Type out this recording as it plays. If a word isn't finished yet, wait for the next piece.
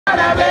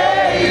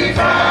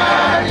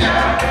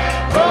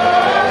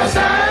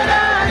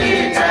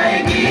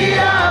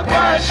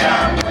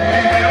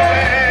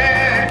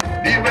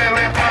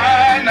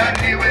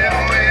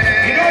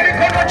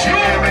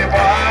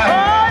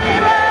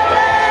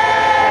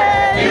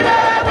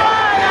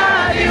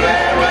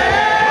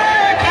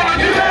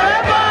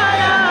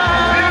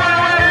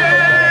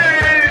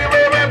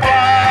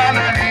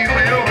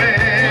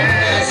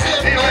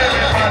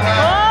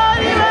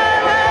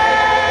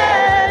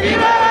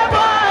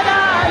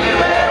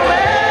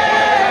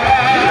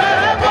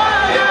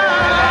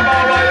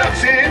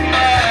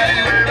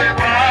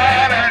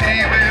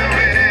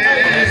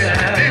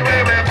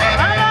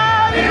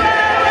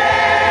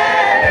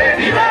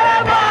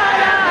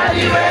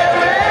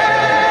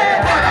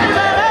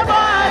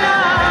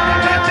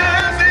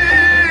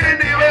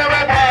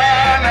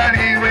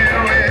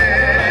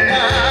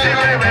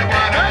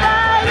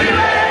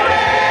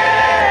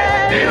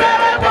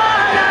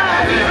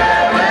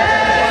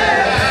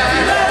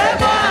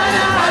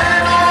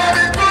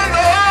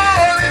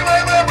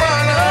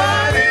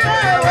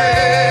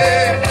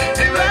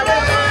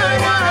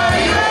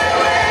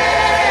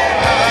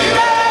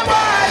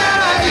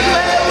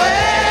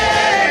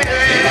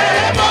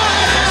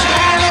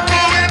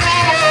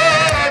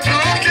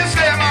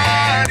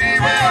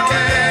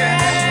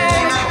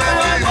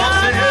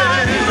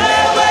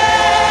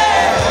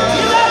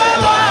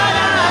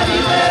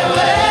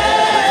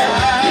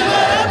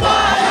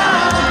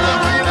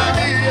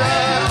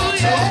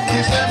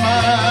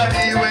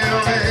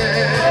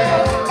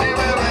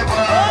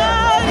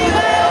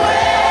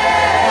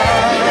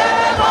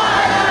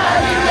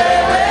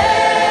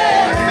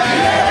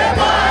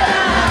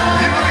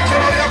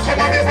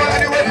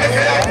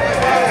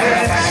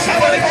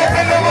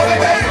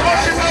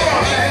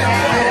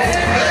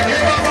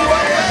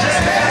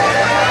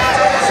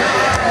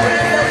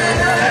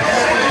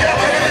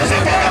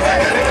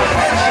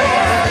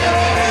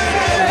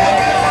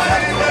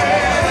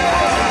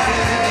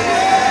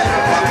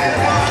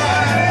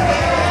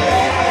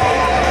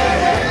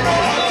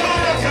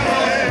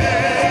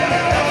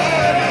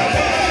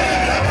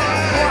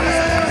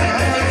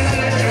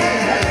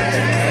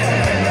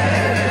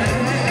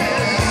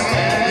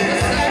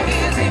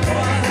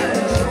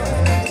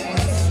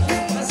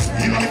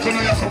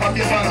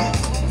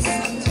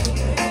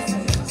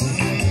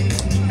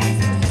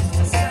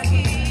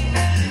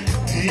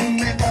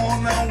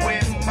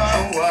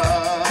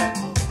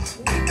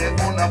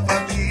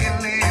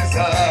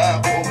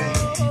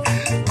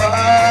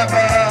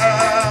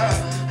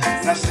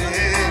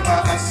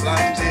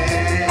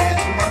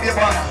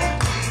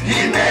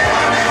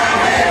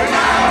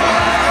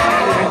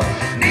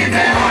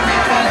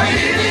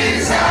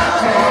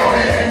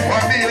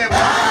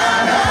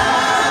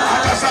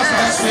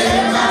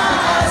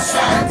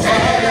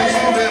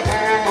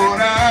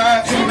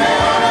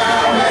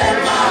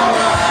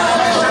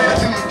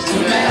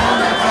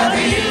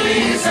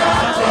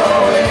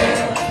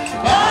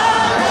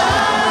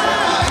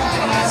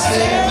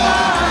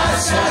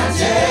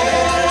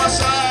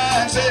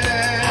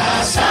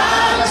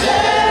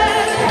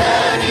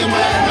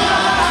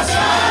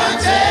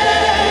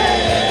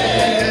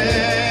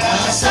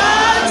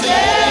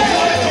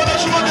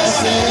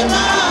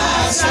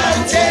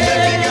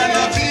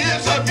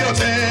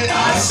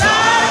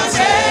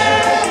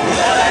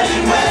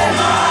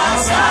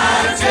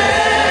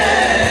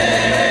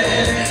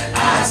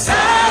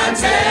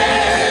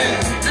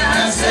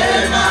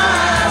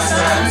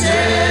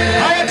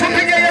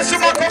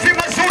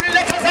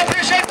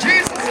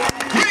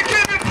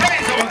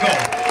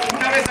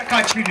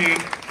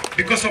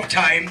Because of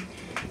time,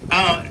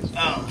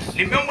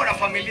 nimeomba na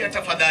familia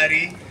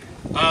tafadhali,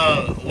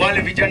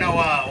 wale vijana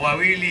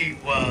wawili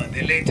wa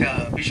the late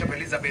Bishop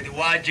Elizabeth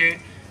waje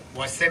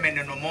waseme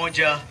neno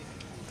moja.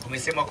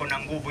 Wamesema kuna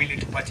nguvu ili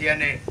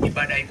tupatiane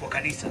ibada hii kwa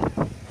kanisa.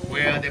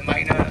 Where are the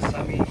minor,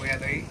 Sami, where are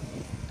they?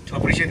 To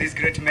appreciate this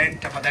great man,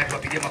 tafadhali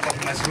tuwapigie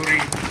makofi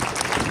mazuri.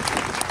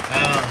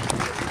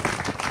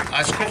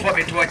 Askofu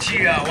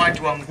ametuachia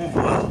watu wa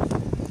nguvu.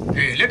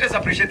 Hey, let us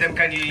appreciate them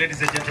kindly,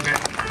 ladies and gentlemen.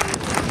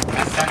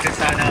 Asante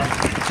sana.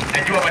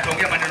 Najua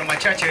wataongea maneno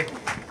machache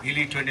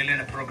ili tuendelee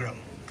na program.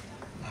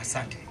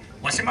 Asante.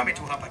 Wasimame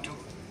tu hapa tu.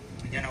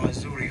 Vijana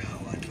wazuri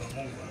hawa, watu wa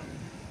Mungu.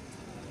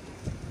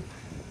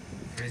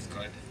 Praise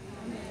God.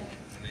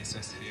 Nice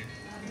to see you.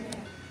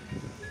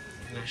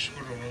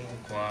 Nashukuru Mungu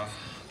kwa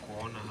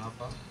kuona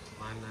hapa,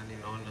 maana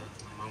ninaona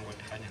mamangu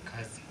atafanya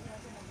kazi.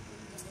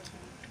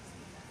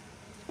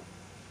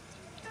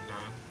 Na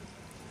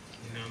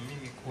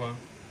ninaamini kuwa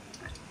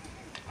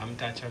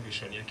hamtaacha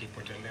vision yake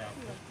ipotelea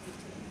hapo.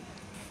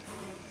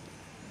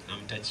 Na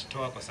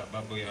mtajitoa kwa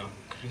sababu ya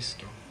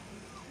Kristo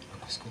na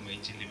kusukuma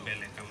injili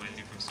mbele kama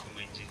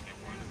alivyosukuma injili ya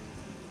Bwana.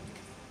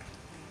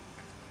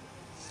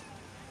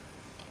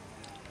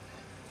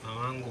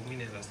 Mamangu mimi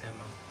naweza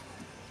sema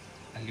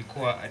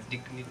alikuwa a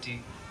dignity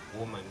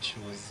woman. She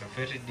was a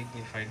very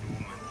dignified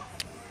woman.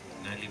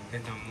 Na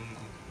alimpenda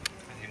Mungu,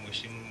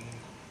 alimheshimu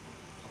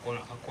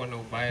Mungu. Hakuwa na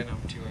ubaya na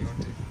mtu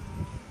yoyote.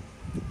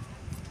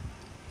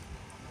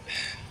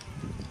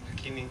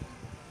 lakini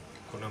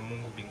kuna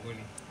Mungu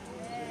mbinguni.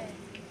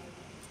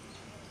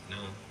 Na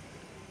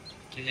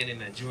kile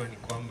ninajua ni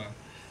kwamba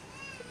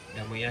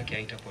damu yake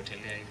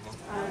haitapotelea hivyo.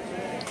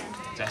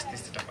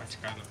 Justice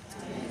itapatikana.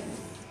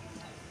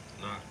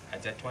 Na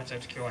hajatuacha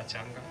tukiwa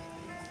wachanga,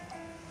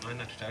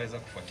 maana tutaweza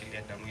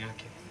kufuatilia damu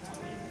yake.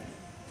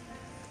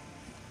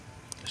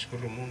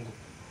 Nashukuru Mungu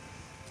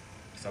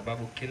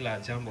sababu kila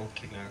jambo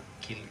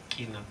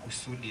kina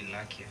kusudi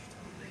lake.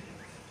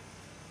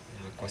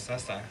 Na kwa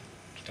sasa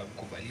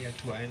tutamkubalia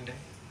tu aende,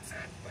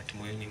 but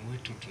moyoni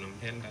mwetu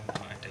tunampenda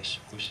na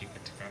ataishi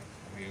katika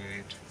mioyo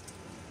yetu.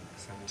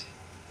 Asante.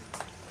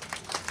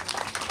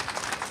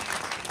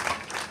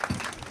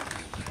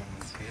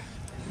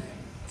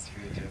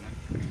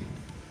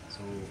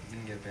 So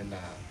ningependa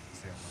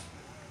kusema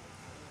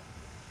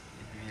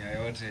dunia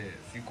yote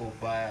siko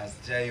ubaya,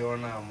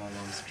 sijaiona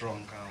mama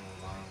strong kama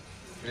mama.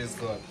 Praise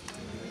God.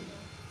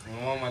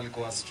 Mama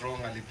alikuwa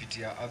strong,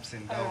 alipitia ups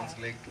and downs,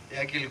 like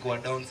yake ilikuwa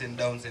downs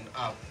and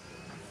up,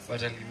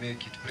 but ali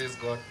make it. Praise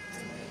God.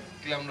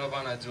 Kila mtu hapa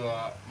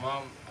anajua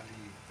mom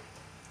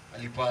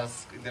ali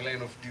pass in the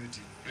line of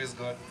duty. Praise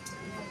God.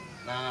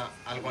 Na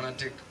alikuwa na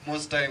take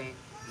most time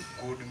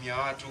kuhudumia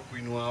watu,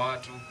 kuinua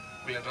watu,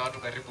 kuleta watu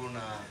karibu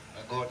na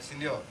God, si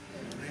ndio?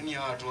 Nini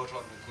watu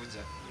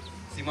wamekuja,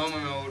 si mama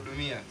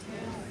amewahudumia.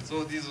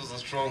 So this was a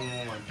strong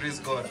woman.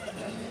 Praise God.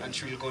 And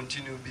she will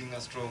continue being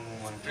a strong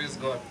woman. Praise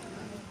God.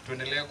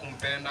 Tuendelee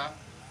kumpenda,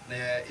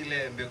 na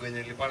ile mbegu yenye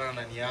ilipanda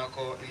ndani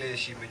yako, ile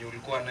heshima yenye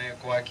ulikuwa naye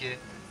kwake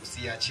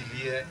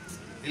usiachilie.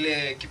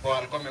 Ile kipawa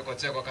alikuwa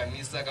amekochea kwa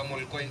kanisa, kama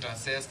ulikuwa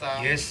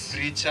intercessor,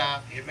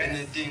 preacher,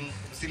 anything,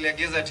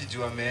 usilegeza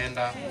tijua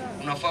ameenda.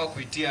 Unafaa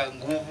kuitia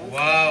nguvu,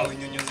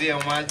 kunyunyuzia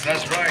maji.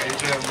 That's right.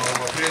 Enjoy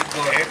more. Praise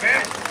God.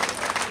 Amen.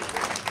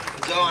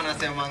 Ujao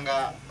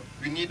anasema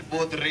we need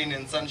both rain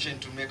and sunshine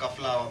to make a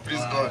flower.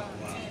 Praise God.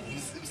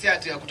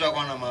 Msiati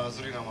kutakuwa na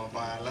mazuri na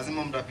mabaya,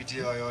 lazima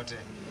mtapitia yote.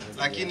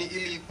 Lakini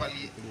ili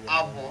pali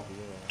hapo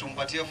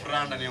tumpatie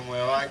furaha ndani ya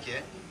moyo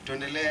wake,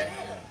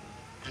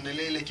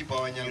 tuendelee ile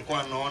kipawa yenye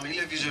alikuwa anaona,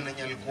 ile vision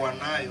yenye alikuwa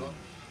nayo,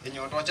 yenye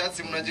watu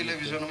wachache mnajua ile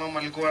vision mama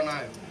alikuwa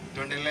nayo,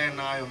 tuendelee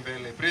nayo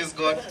mbele. Praise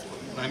God.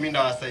 Na mimi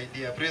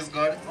ndawasaidia. Praise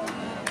God.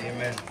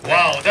 Amen.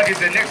 Wow, that is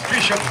the next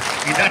bishop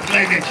in that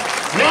lineage.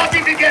 Wapi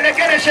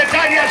vigelegele,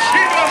 shetani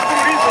ashindwa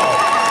mfululizo.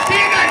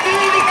 Piga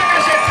nduru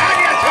kama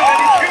shetani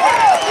atawalikiwa.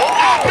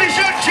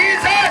 Appreciate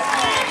Jesus.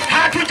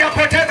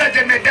 Hatujapoteza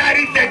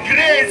jemedari, the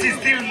grace is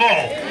still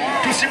more.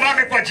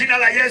 Tusimame kwa jina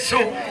la Yesu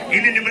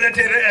ili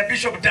nimlete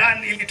Bishop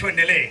Dan ili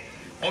tuendelee.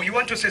 Oh, you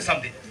want to say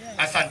something?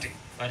 Asante.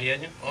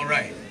 Marianyo. All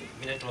right.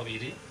 Mimi naitwa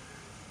Biri.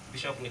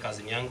 Bishop ni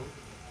cousin yangu.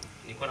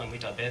 Nilikuwa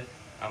namuita Beth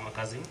ama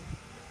cousin,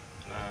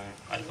 na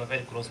alikuwa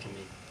very close to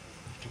me.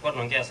 Tulikuwa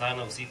tunaongea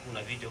sana usiku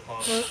na video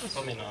call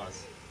so many hours.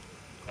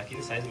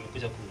 Lakini sasa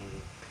nimekuja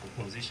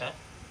kupumzisha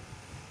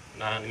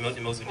na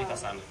nimehuzunika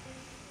sana.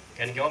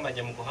 Kwa ningeomba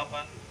je, mko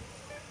hapa,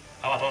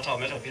 hawa watoto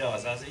wameacha bila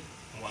wazazi,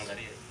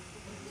 muangalie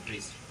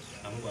please,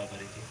 na Mungu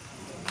awabariki.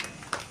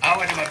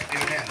 Hawa ni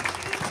mabilionea.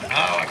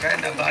 Hawa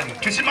wataenda mbali.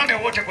 Tusimame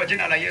wote kwa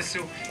jina la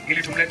Yesu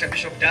ili tumlete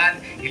Bishop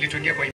Dan ili tuingie kwa